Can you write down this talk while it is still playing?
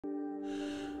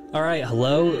All right,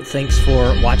 hello. Thanks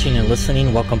for watching and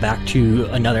listening. Welcome back to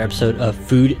another episode of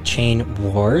Food Chain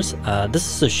Wars.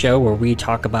 This is a show where we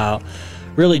talk about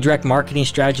really direct marketing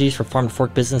strategies for farm to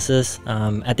fork businesses.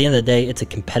 At the end of the day, it's a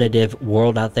competitive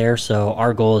world out there. So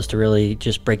our goal is to really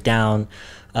just break down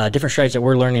different strategies that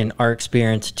we're learning in our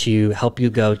experience to help you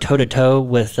go toe to toe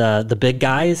with the big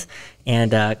guys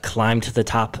and climb to the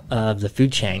top of the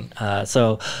food chain.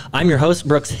 So I'm your host,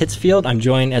 Brooks Hitsfield. I'm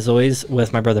joined, as always,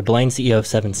 with my brother Blaine, CEO of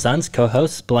Seven Sons,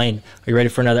 co-host. Blaine, are you ready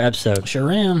for another episode?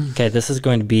 Sure am. Okay, this is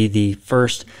going to be the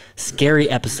first scary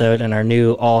episode in our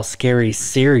new All Scary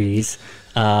series,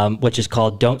 which is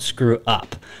called Don't Screw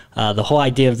Up. The whole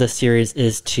idea of this series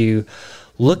is to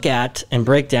look at and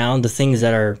break down the things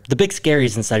that are the big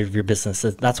scaries inside of your business.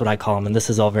 That's what I call them. And this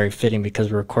is all very fitting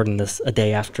because we're recording this a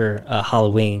day after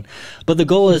Halloween. But the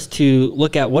goal is to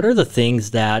look at what are the things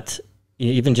that,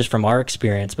 even just from our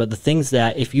experience, but the things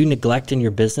that if you neglect in your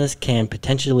business can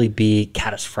potentially be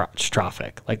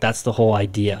catastrophic. Like that's the whole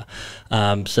idea.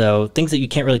 So things that you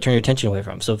can't really turn your attention away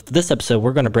from. So for this episode,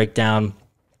 we're going to break down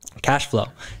cash flow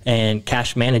and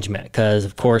cash management, because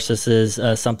of course this is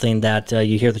something that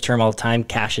you hear the term all the time,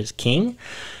 cash is king.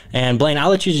 And Blaine, I'll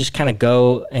let you just kind of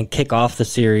go and kick off the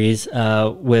series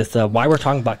with why we're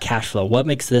talking about cash flow. What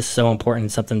makes this so important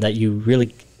and something that you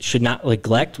really should not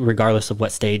neglect regardless of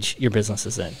what stage your business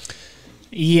is in?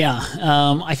 Yeah,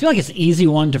 I feel like it's an easy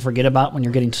one to forget about when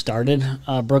you're getting started,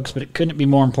 Brooks, but it couldn't be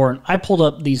more important. I pulled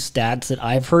up these stats that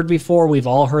I've heard before. We've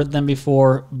all heard them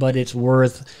before, but it's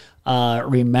worth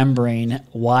remembering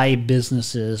why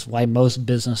most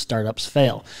business startups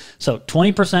fail. So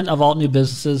 20% of all new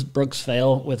businesses, Brooks,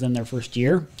 fail within their first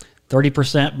year,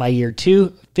 30% by year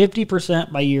 2,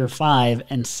 50% by year 5,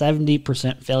 and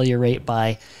 70% failure rate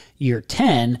by year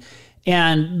 10.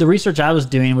 And the research I was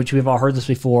doing, which we've all heard this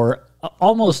before,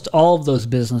 almost all of those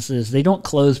businesses, they don't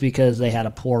close because they had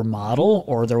a poor model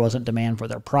or there wasn't demand for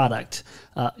their product.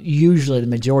 Usually, the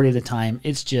majority of the time,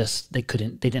 it's just they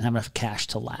didn't have enough cash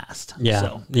to last.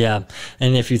 Yeah.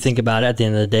 And if you think about it, at the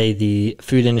end of the day, the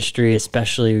food industry,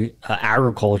 especially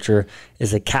agriculture,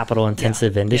 is a capital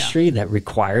intensive industry that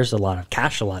requires a lot of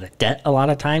cash, a lot of debt, a lot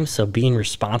of times. So being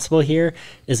responsible here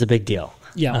is a big deal.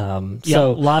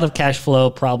 So a lot of cash flow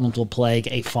problems will plague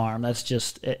a farm. That's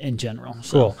just in general.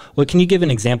 So. Cool. Well, can you give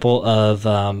an example of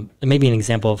maybe an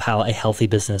example of how a healthy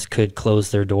business could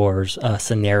close their doors? A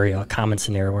common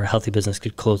scenario where a healthy business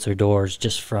could close their doors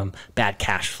just from bad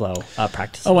cash flow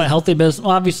practices. Oh, a healthy business.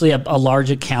 Well, obviously, a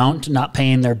large account not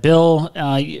paying their bill.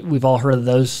 We've all heard of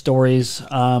those stories.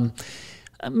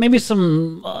 Maybe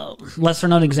some lesser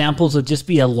known examples would just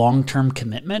be a long-term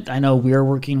commitment. I know we're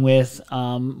working with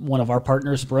one of our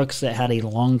partners, Brooks, that had a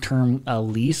long-term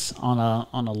lease on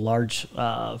a large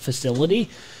facility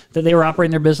that they were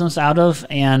operating their business out of,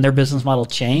 and their business model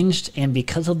changed. And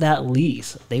because of that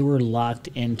lease, they were locked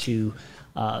into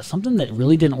something that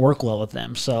really didn't work well with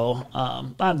them. So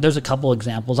there's a couple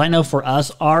examples. I know for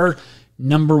us, our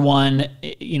number one,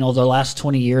 the last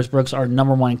 20 years, Brooks, our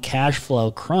number one cash flow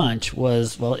crunch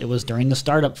was during the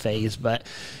startup phase. But,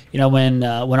 when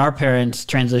our parents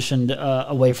transitioned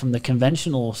away from the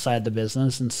conventional side of the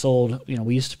business and sold,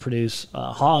 we used to produce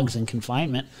hogs in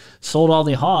confinement, sold all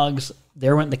the hogs,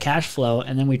 there went the cash flow.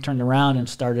 And then we turned around and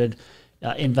started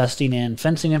investing in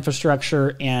fencing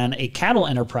infrastructure and a cattle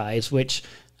enterprise, which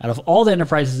out of all the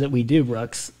enterprises that we do,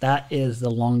 Brooks, that is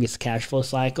the longest cash flow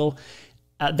cycle.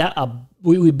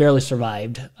 We barely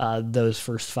survived those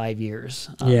first 5 years.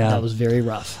 That was very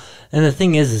rough. And the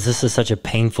thing is this is such a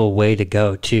painful way to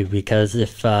go too, because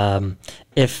if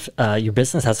your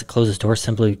business has to close its doors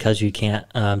simply because you can't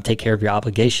take care of your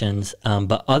obligations,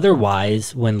 but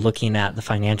otherwise, when looking at the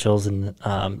financials and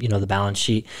the balance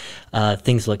sheet,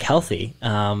 things look healthy.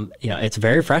 It's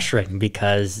very frustrating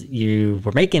because you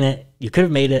were making it, you could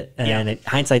have made it, and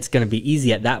hindsight's going to be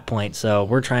easy at that point. So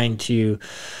we're trying to.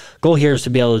 Goal here is to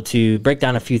be able to break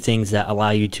down a few things that allow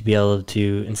you to be able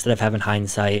to, instead of having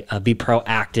hindsight, be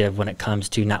proactive when it comes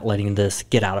to not letting this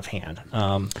get out of hand.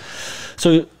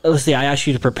 So let's see, I asked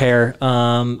you to prepare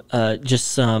just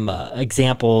some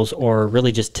examples or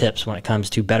really just tips when it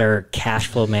comes to better cash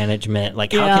flow management.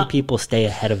 Like how can people stay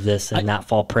ahead of this and not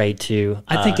fall prey to...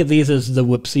 I think of these as the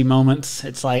whoopsie moments.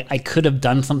 It's like, I could have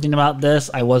done something about this.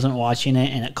 I wasn't watching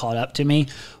it and it caught up to me.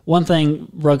 One thing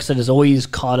Brooks said has always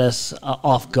caught us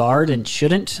off guard and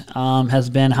shouldn't has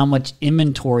been how much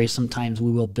inventory sometimes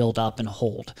we will build up and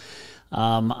hold.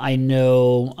 I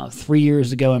know 3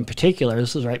 years ago in particular,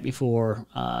 this was right before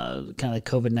kind of the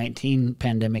COVID-19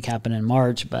 pandemic happened in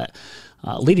March, but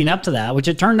leading up to that, which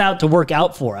it turned out to work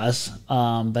out for us,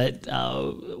 but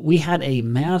we had a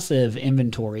massive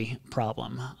inventory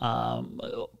problem.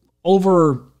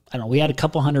 Over I don't know, we had a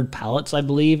couple hundred pallets, I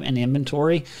believe, in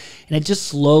inventory, and it just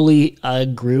slowly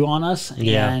grew on us.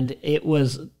 Yeah. And it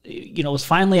was, it was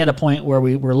finally at a point where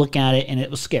we were looking at it and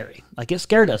it was scary. Like, it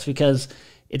scared us because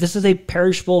this is a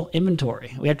perishable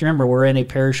inventory. We have to remember we're in a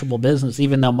perishable business.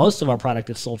 Even though most of our product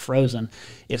is sold frozen,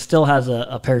 it still has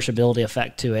a perishability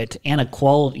effect to it, and a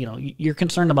quality. You're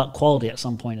concerned about quality at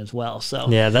some point as well. So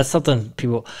yeah, that's something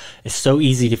it's so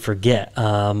easy to forget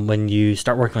when you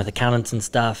start working with accountants and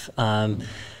stuff.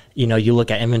 You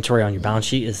look at inventory on your balance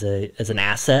sheet as an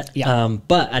asset. Yeah.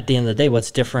 But at the end of the day, what's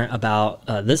different about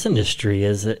this industry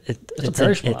is it's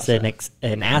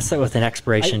an asset with an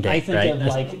expiration date. I think right? of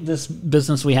like this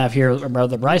business we have here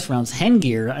about the rice rounds,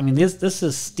 Hengear. I mean, this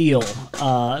is steel.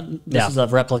 This is a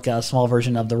replica, a small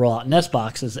version of the rollout nest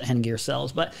boxes that Hengear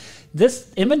sells. But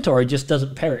this inventory just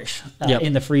doesn't perish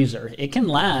in the freezer. It can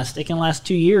last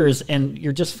 2 years, and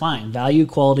you're just fine. Value,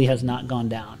 quality has not gone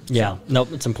down. Yeah,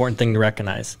 nope, it's an important thing to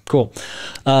recognize. Cool.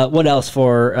 What else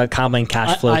for common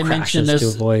cash flow crashes to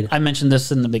avoid? I mentioned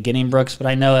this in the beginning, Brooks, but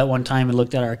I know at one time we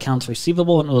looked at our accounts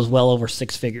receivable, and it was well over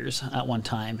 6 figures at one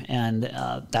time. And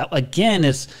that, again,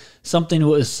 is something that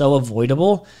was so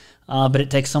avoidable. But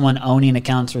it takes someone owning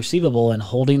accounts receivable and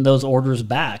holding those orders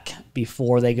back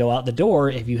before they go out the door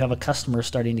if you have a customer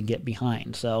starting to get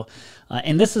behind. So,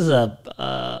 and this is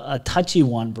a touchy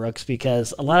one, Brooks,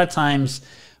 because a lot of times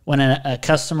when a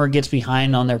customer gets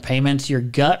behind on their payments, your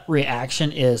gut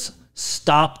reaction is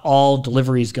stop all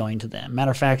deliveries going to them.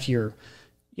 Matter of fact, you're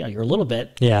a little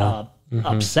bit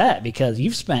upset because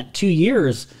you've spent 2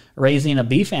 years raising a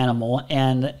beef animal,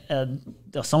 and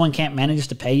someone can't manage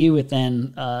to pay you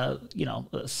within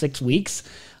 6 weeks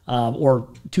or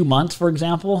 2 months, for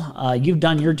example. You've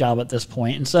done your job at this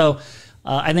point. And so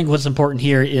I think what's important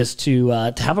here is to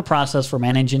have a process for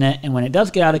managing it, and when it does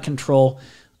get out of control,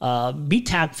 be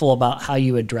tactful about how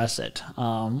you address it.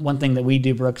 One thing that we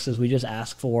do, Brooks, is we just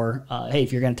ask for, hey,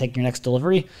 if you're going to take your next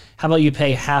delivery, how about you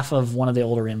pay half of one of the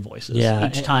older invoices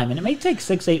each time? And it may take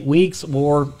 6-8 weeks,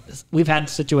 or we've had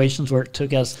situations where it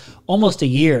took us almost a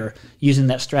year using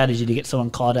that strategy to get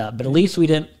someone caught up. But at least we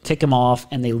didn't tick them off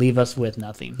and they leave us with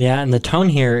nothing. Yeah, and the tone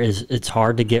here it's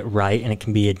hard to get right, and it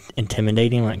can be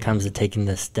intimidating when it comes to taking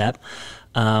this step.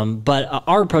 But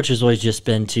our approach has always just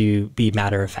been to be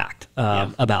matter of fact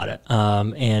about it.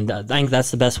 And I think that's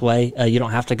the best way. You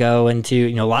don't have to go into,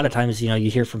 a lot of times,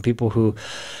 you hear from people who,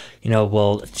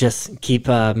 will just keep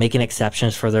making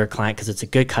exceptions for their client because it's a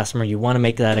good customer. You want to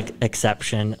make that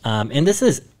exception. And this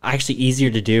is actually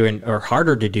easier to do or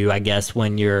harder to do, I guess,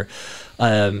 when you're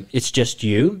it's just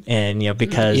you, and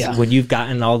because when you've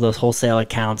gotten all those wholesale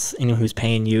accounts, who's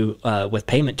paying you with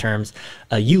payment terms,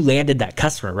 you landed that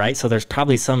customer, right? So there's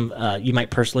probably some you might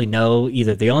personally know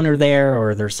either the owner there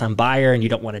or there's some buyer, and you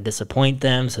don't want to disappoint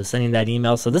them, so sending that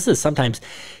email. So this is sometimes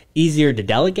easier to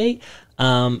delegate.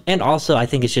 And also, I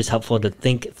think it's just helpful to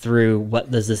think through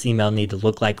what does this email need to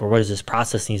look like, or what does this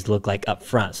process need to look like up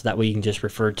front, so that way you can just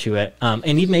refer to it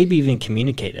and you maybe even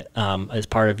communicate it as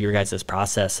part of your guys'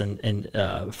 process and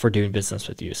for doing business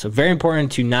with you. So very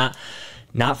important to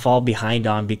not fall behind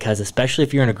on, because especially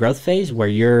if you're in a growth phase where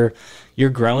you're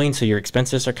growing, so your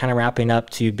expenses are kind of wrapping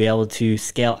up to be able to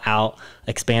scale out,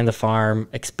 expand the farm,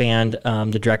 expand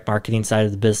the direct marketing side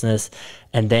of the business.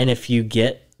 And then if you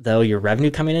get your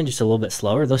revenue coming in just a little bit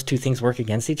slower, those two things work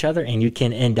against each other, and you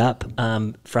can end up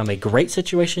from a great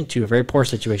situation to a very poor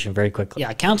situation very quickly. Yeah,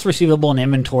 accounts receivable and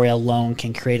inventory alone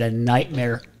can create a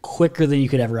nightmare quicker than you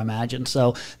could ever imagine.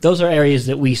 So those are areas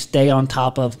that we stay on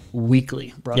top of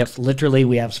weekly, Brooks. Yep. Literally,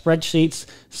 we have spreadsheets.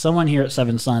 Someone here at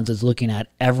Seven Sons is looking at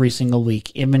every single week,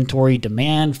 inventory,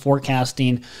 demand,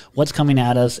 forecasting, what's coming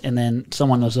at us, and then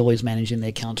someone is always managing the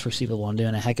accounts receivable and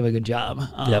doing a heck of a good job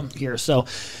here. So,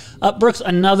 Brooks,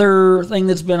 another thing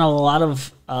that's been a lot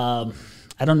of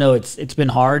it's been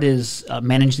hard is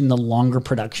managing the longer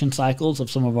production cycles of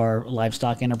some of our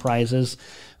livestock enterprises.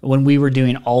 When we were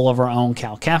doing all of our own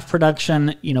cow-calf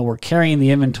production, we're carrying the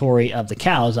inventory of the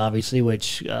cows, obviously,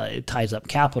 which it ties up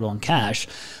capital and cash.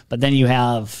 But then you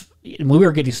have, when we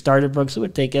were getting started, Brooks, it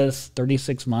would take us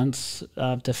 36 months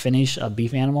to finish a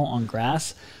beef animal on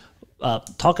grass.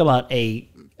 Talk about a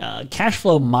cash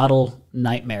flow model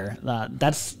nightmare.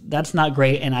 That's not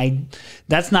great, and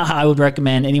that's not how I would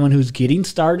recommend anyone who's getting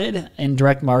started in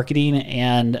direct marketing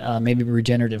and maybe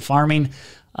regenerative farming.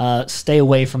 Stay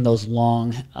away from those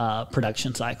long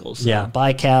production cycles.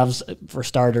 Buy calves for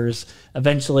starters.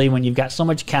 Eventually, when you've got so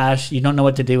much cash you don't know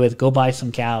what to do with, go buy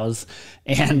some cows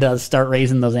and start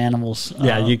raising those animals.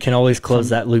 You can always close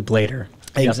that loop later.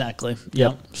 Exactly.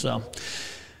 Yep. So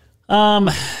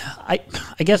I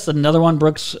guess another one,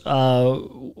 Brooks,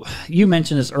 you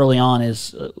mentioned this early on,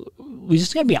 is we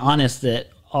just got to be honest that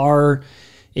our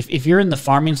if you're in the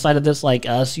farming side of this like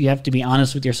us, you have to be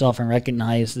honest with yourself and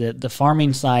recognize that the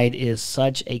farming side is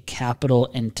such a capital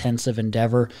intensive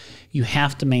endeavor. You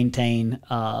have to maintain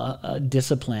a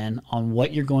discipline on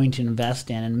what you're going to invest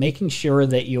in and making sure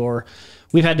that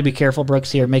we've had to be careful,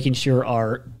 Brooks, here, making sure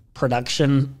our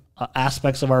production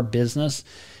aspects of our business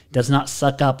does not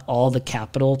suck up all the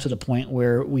capital to the point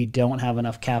where we don't have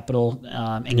enough capital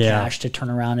and cash to turn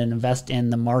around and invest in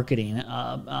the marketing,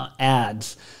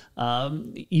 ads,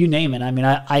 you name it. I mean,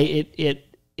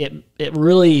 it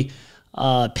really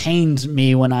pains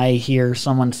me when I hear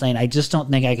someone saying, I just don't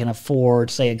think I can afford,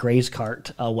 say, a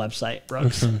GrazeCart website,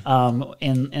 Brooks.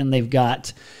 And they've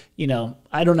got,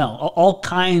 I don't know, all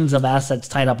kinds of assets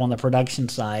tied up on the production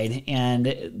side,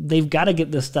 and they've got to get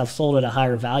this stuff sold at a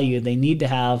higher value. They need to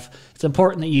have, it's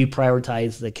important that you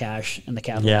prioritize the cash and the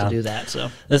capital to do that. So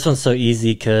this one's so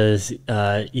easy because,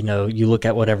 you look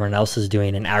at what everyone else is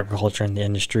doing in agriculture in the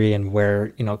industry and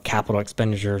where, capital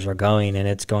expenditures are going, and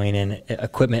it's going in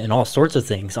equipment and all sorts of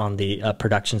things on the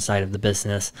production side of the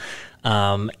business.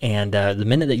 The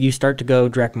minute that you start to go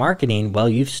direct marketing, well,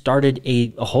 you've started a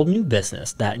whole new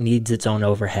business that needs its own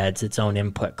overheads, its own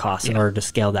input costs in order to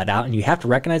scale that out. And you have to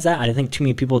recognize that. I think too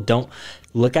many people don't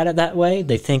look at it that way.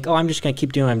 They think, oh, I'm just going to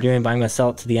keep doing what I'm doing, but I'm going to sell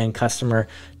it to the end customer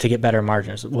to get better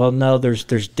margins. Well, no,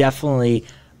 there's definitely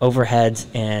overheads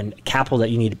and capital that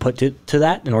you need to put to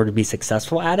that in order to be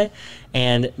successful at it.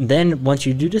 And then once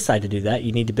you do decide to do that,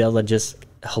 you need to be able to just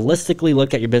holistically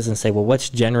look at your business and say, well, what's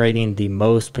generating the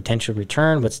most potential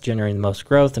return, what's generating the most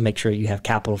growth, and make sure you have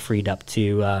capital freed up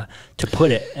to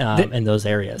put it in those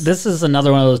areas. This is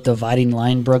another one of those dividing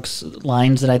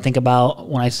lines that I think about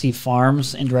when I see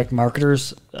farms and direct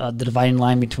marketers, the dividing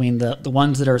line between the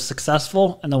ones that are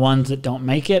successful and the ones that don't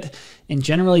make it. And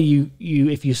generally, you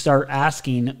if you start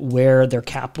asking where their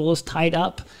capital is tied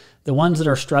up, the ones that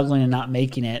are struggling and not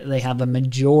making it, they have a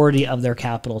majority of their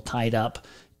capital tied up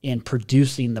in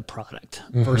producing the product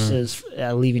versus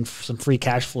leaving some free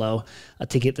cash flow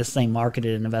to get this thing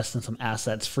marketed and invest in some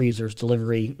assets, freezers,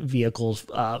 delivery vehicles,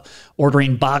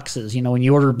 ordering boxes. When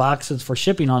you order boxes for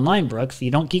shipping online, Brooks,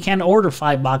 you can't order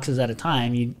 5 boxes at a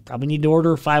time. You probably need to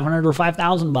order 500 or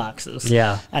 5,000 boxes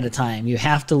at a time. You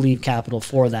have to leave capital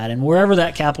for that. And wherever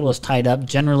that capital is tied up,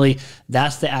 generally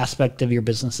that's the aspect of your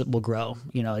business that will grow.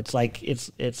 It's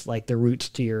like the roots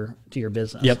to your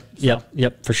business.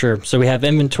 Yep, for sure. So we have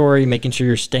inventory, making sure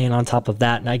you're staying on top of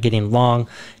that, not getting long,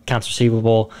 accounts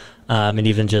receivable, and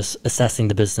even just assessing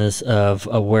the business of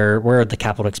where are the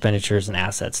capital expenditures and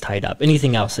assets tied up.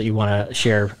 Anything else that you want to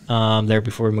share there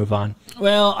before we move on?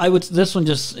 Well, this one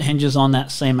just hinges on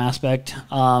that same aspect.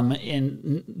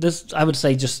 In this, I would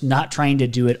say just not trying to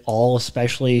do it all,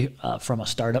 especially from a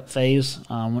startup phase.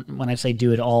 When I say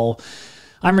do it all,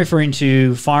 I'm referring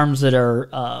to farms that are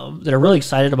really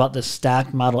excited about this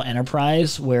stacked model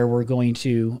enterprise, where we're going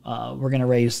to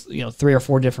raise 3 or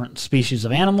 4 different species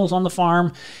of animals on the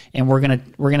farm, and we're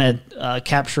gonna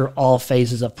capture all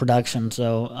phases of production.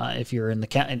 So if you're in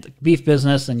the beef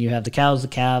business and you have the cows, the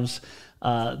calves,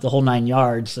 the whole 9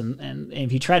 yards, and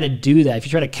if you try to do that, if you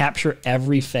try to capture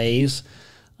every phase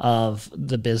of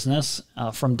the business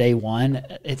from day one,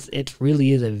 it really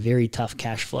is a very tough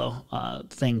cash flow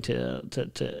thing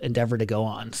to endeavor to go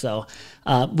on. So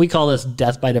we call this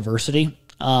death by diversity.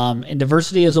 And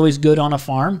diversity is always good on a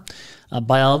farm.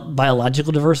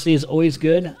 Biological diversity is always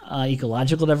good,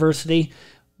 ecological diversity.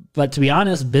 But to be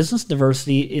honest, business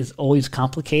diversity is always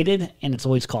complicated and it's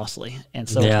always costly. And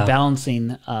so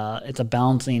it's a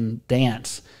balancing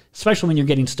dance, especially when you're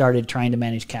getting started trying to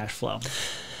manage cash flow.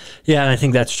 Yeah, and I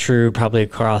think that's true probably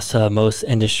across most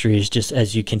industries. Just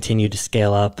as you continue to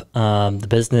scale up the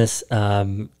business,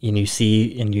 you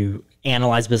see and you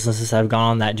analyze businesses that have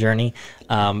gone on that journey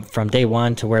from day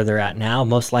one to where they're at now.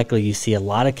 Most likely, you see a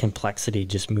lot of complexity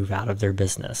just move out of their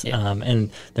business, and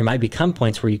there might become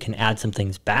points where you can add some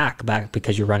things back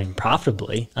because you're running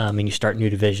profitably, and you start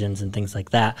new divisions and things like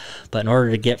that. But in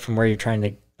order to get from where you're trying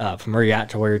to from where you're at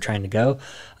to where you're trying to go,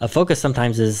 focus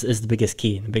sometimes is the biggest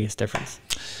key and the biggest difference.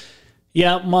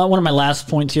 Yeah, one of my last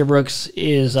points here, Brooks,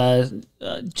 is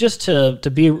just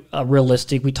to be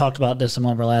realistic. We talked about this in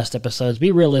one of our last episodes.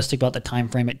 Be realistic about the time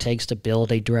frame it takes to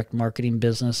build a direct marketing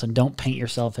business, and don't paint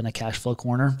yourself in a cash flow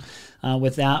corner.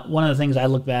 With that, one of the things I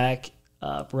look back,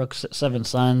 Brooks, at Seven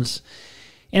Sons,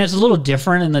 And it's a little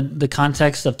different in the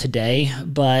context of today,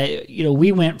 but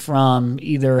we went from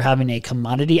either having a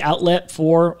commodity outlet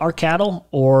for our cattle,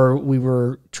 or we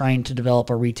were trying to develop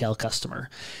a retail customer.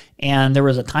 And there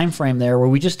was a time frame there where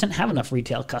we just didn't have enough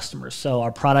retail customers. So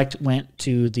our product went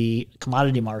to the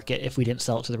commodity market if we didn't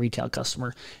sell it to the retail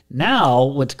customer. Now,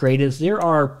 what's great is there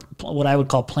are what I would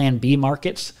call Plan B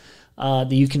markets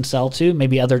that you can sell to,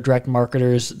 maybe other direct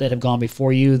marketers that have gone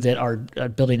before you that are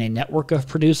building a network of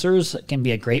producers. It can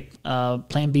be a great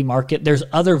Plan B market. There's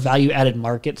other value-added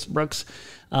markets, Brooks,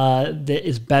 that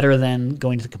is better than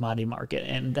going to the commodity market.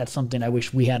 And that's something I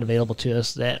wish we had available to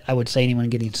us that I would say anyone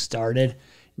getting started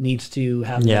needs to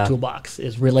have in the toolbox,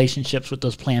 is relationships with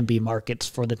those Plan B markets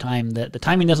for the time that the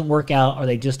timing doesn't work out or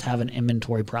they just have an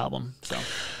inventory problem.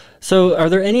 So are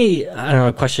there any, I don't know,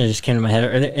 a question that just came to my head.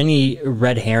 Are there any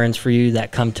red herrings for you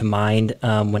that come to mind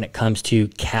when it comes to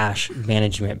cash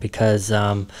management? Because,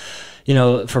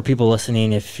 for people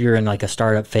listening, if you're in like a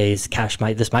startup phase,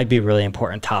 this might be a really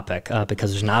important topic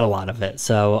because there's not a lot of it.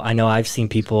 So I know I've seen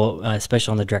people,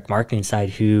 especially on the direct marketing side,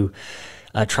 who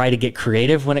try to get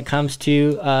creative when it comes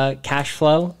to cash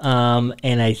flow.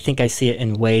 And I think I see it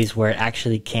in ways where it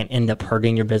actually can end up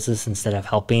hurting your business instead of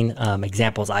helping.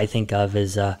 Examples I think of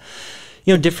is,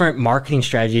 different marketing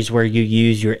strategies where you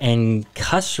use your end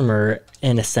customer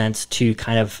in a sense to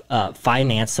kind of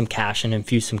finance some cash and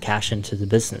infuse some cash into the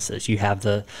businesses. You have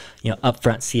the,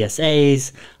 upfront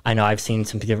CSAs. I know I've seen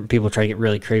some different people try to get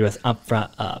really creative with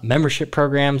upfront membership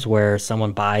programs where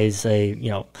someone buys a,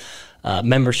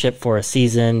 membership for a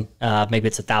season. Maybe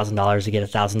it's $1,000 to get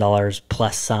 $1,000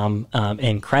 plus some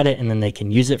in credit, and then they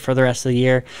can use it for the rest of the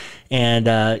year. And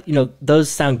those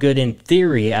sound good in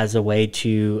theory as a way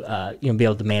to be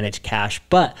able to manage cash,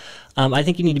 but I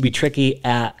think you need to be tricky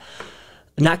at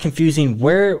not confusing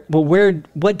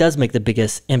what does make the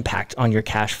biggest impact on your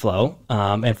cash flow.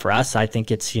 And for us, I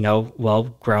think it's,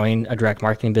 growing a direct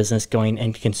marketing business, going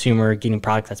end consumer, getting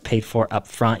product that's paid for up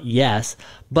front. Yes.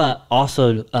 But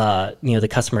also, the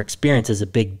customer experience is a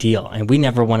big deal. And we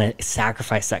never want to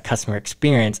sacrifice that customer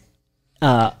experience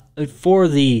for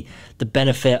the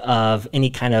benefit of any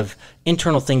kind of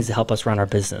internal things to help us run our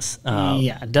business.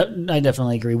 I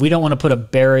definitely agree. We don't want to put a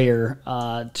barrier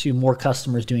to more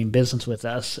customers doing business with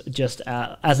us just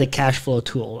as a cash flow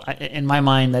tool. In my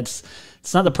mind, it's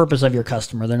not the purpose of your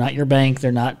customer. They're not your bank.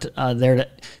 They're not there to.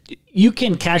 You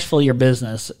can cash flow your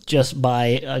business just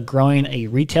by growing a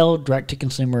retail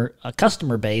direct-to-consumer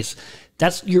customer base.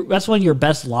 That's one of your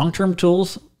best long-term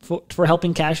tools for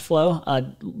helping cash flow.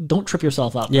 Don't trip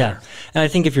yourself up. Yeah. And I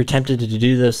think if you're tempted to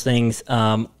do those things,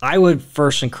 I would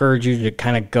first encourage you to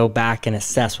kind of go back and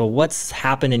assess, well, what's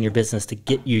happened in your business to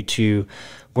get you to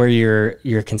where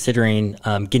you're considering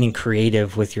getting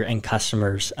creative with your end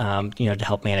customers, to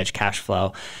help manage cash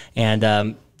flow.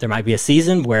 And there might be a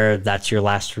season where that's your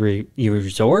last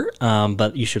resort,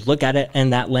 but you should look at it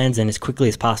in that lens and as quickly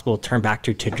as possible turn back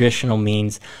to traditional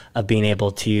means of being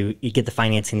able to get the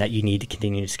financing that you need to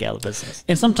continue to scale the business.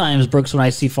 And sometimes, Brooks, when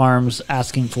I see farms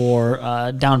asking for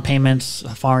down payments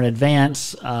far in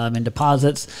advance and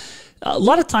deposits, a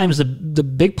lot of times the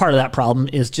big part of that problem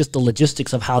is just the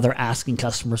logistics of how they're asking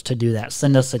customers to do that.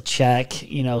 Send us a check,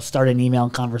 start an email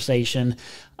conversation.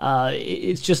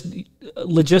 It's just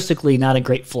logistically not a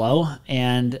great flow.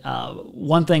 And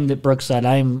one thing that Brooks said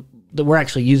that we're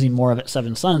actually using more of at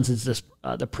Seven Sons is this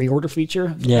the pre-order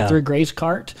feature through Grace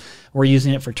Cart. We're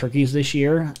using it for turkeys this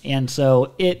year. And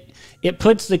so it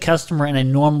puts the customer in a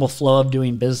normal flow of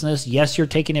doing business. Yes, you're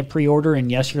taking a pre-order,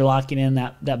 and yes, you're locking in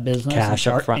that business cash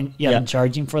up front. And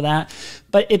charging for that.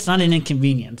 But it's not an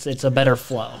inconvenience. It's a better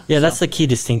flow. Yeah, that's the key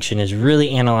distinction, is really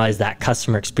analyze that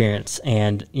customer experience.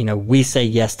 And, we say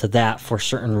yes to that for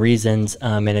certain reasons.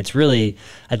 And it's really,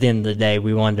 at the end of the day,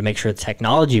 we wanted to make sure the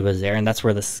technology was there. And that's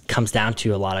where this comes down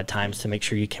to a lot of times, to make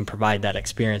sure you can provide that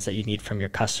experience that you need from your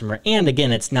customer. And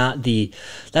again, that's not the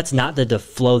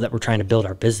flow that we're trying to build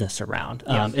our business around.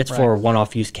 It's for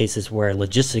one-off use cases where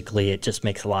logistically it just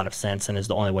makes a lot of sense and is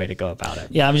the only way to go about it.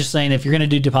 Yeah, I'm just saying, if you're going to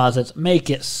do deposits, make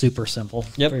it super simple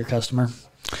for your customer.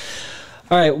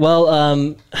 All right.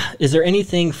 Well, is there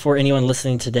anything for anyone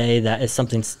listening today that is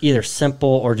something either simple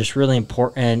or just really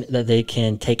important that they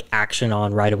can take action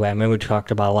on right away? I mean, we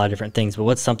talked about a lot of different things, but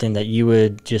what's something that you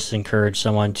would just encourage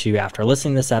someone to, after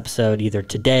listening to this episode, either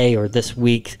today or this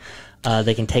week,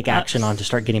 they can take action on to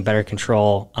start getting better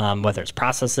control, whether it's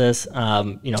processes,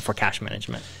 for cash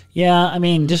management? Yeah, I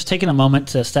mean, just taking a moment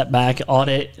to step back,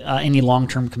 audit any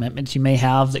long-term commitments you may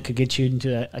have that could get you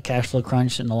into a cash flow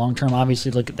crunch in the long term.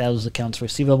 Obviously, look at those accounts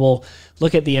receivable.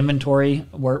 Look at the inventory,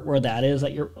 where that is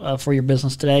at for your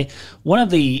business today. One of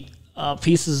the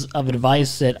pieces of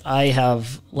advice that I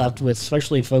have left with,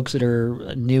 especially folks that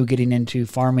are new getting into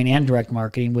farming and direct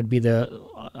marketing, would be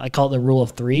I call it the rule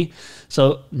of 3.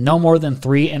 So no more than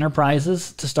 3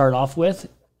 enterprises to start off with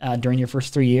during your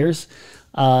first 3 years.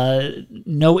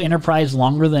 No enterprise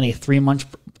longer than a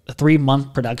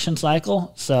 3-month production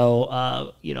cycle.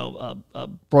 So,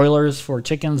 broilers for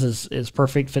chickens is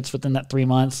perfect, fits within that 3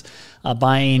 months.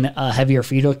 Buying heavier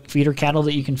feeder cattle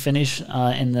that you can finish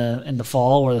in the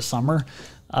fall or the summer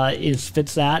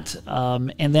fits that.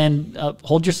 And then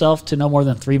hold yourself to no more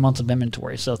than 3 months of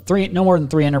inventory. So no more than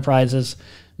 3 enterprises,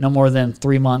 no more than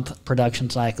 3-month production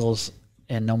cycles,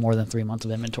 and no more than 3 months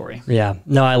of inventory. Yeah,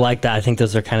 no, I like that. I think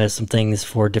those are kind of some things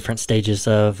for different stages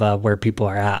of where people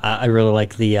are at. I really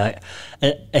like the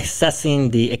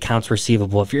assessing the accounts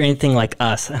receivable. If you're anything like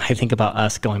us, and I think about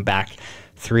us going back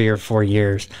 3 or 4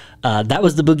 years, that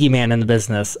was the boogeyman in the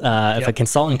business. If a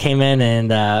consultant came in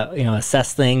and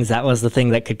assessed things, that was the thing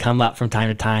that could come up from time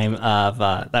to time of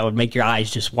that would make your eyes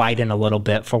just widen a little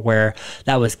bit for where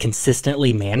that was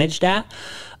consistently managed at.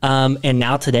 And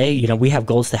now today, we have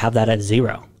goals to have that at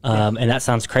 0. And that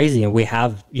sounds crazy. And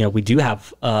we do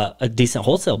have a decent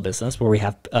wholesale business where we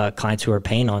have clients who are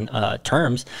paying on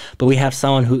terms, but we have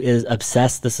someone who is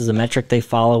obsessed. This is a metric they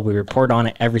follow. We report on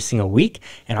it every single week.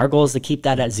 And our goal is to keep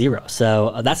that at 0.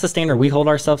 So that's the standard we hold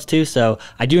ourselves to. So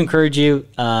I do encourage you.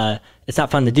 It's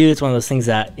not fun to do. It's one of those things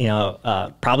that,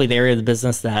 probably the area of the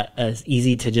business that is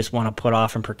easy to just want to put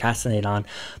off and procrastinate on.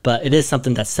 But it is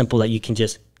something that's simple that you can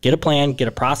just get a plan, get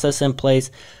a process in place,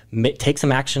 take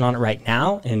some action on it right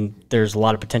now. And there's a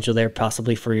lot of potential there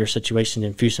possibly for your situation to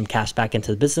infuse some cash back into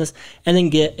the business, and then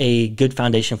get a good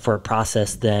foundation for a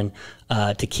process then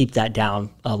to keep that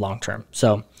down long term.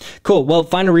 So cool. Well,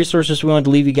 final resources we wanted to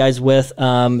leave you guys with.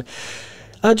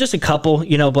 Just a couple,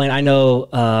 Blaine, I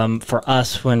know for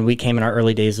us, when we came in our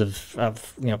early days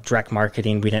of direct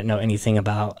marketing, we didn't know anything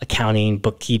about accounting,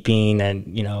 bookkeeping.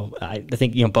 And, I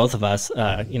think, both of us,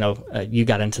 you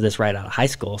got into this right out of high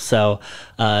school. So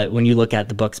when you look at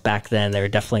the books back then, they're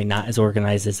definitely not as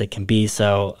organized as they can be.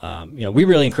 So, we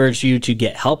really encourage you to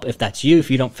get help if that's you. If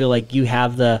you don't feel like you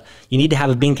need to have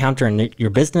a bean counter in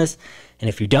your business. And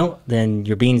if you don't, then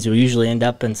your beans will usually end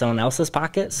up in someone else's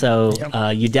pocket. So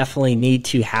you definitely need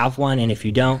to have one. And if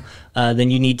you don't,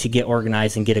 then you need to get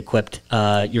organized and get equipped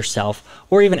yourself,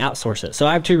 or even outsource it. So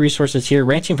I have 2 resources here.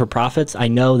 Ranching for Profits. I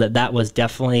know that was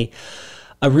definitely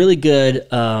a really good,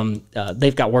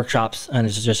 they've got workshops, and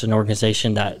it's just an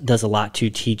organization that does a lot to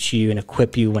teach you and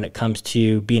equip you when it comes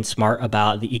to being smart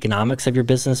about the economics of your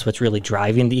business, what's really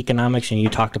driving the economics. And you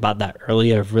talked about that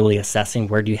earlier, of really assessing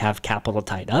where do you have capital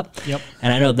tied up.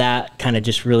 And I know that kind of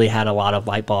just really had a lot of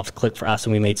light bulbs click for us,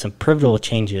 and we made some pivotal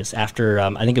changes after,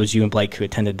 I think it was you and Blake who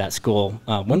attended that school.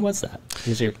 When was that?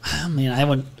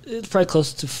 It's probably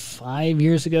close to 5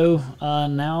 years ago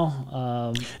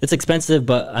now. It's expensive,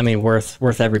 but I mean, worth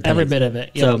every penny. Every bit of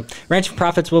it. So Ranching for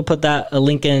Profits, we'll put a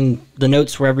link in the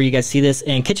notes wherever you guys see this.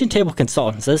 And Kitchen Table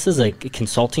Consultants. This is a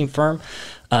consulting firm.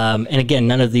 And again,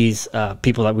 none of these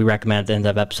people that we recommend at the end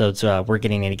of episodes we're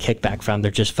getting any kickback from.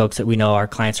 They're just folks that we know our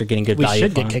clients are getting good value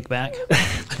from. We should get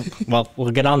kickback. Well,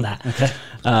 we'll get on that. Okay.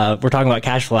 We're talking about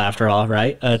cash flow after all,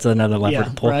 right? It's another lever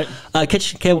to pull. Right.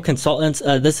 Kitchen Table Consultants.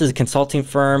 This is a consulting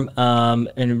firm,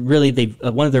 and really,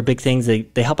 one of their big things, they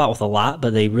help out with a lot,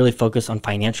 but they really focus on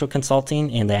financial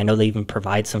consulting, and I know they even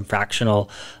provide some fractional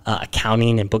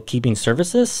accounting and bookkeeping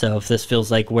services. So if this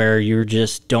feels like where you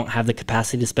just don't have the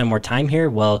capacity to spend more time here,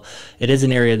 well, it is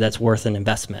an area that's worth an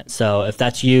investment. So if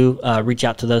that's you, reach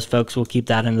out to those folks. We'll keep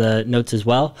that in the notes as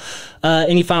well.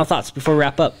 Any final thoughts before we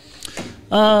wrap up?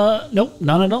 Nope,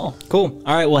 none at all. Cool.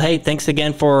 All right. Well, hey, thanks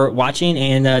again for watching,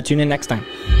 and tune in next time.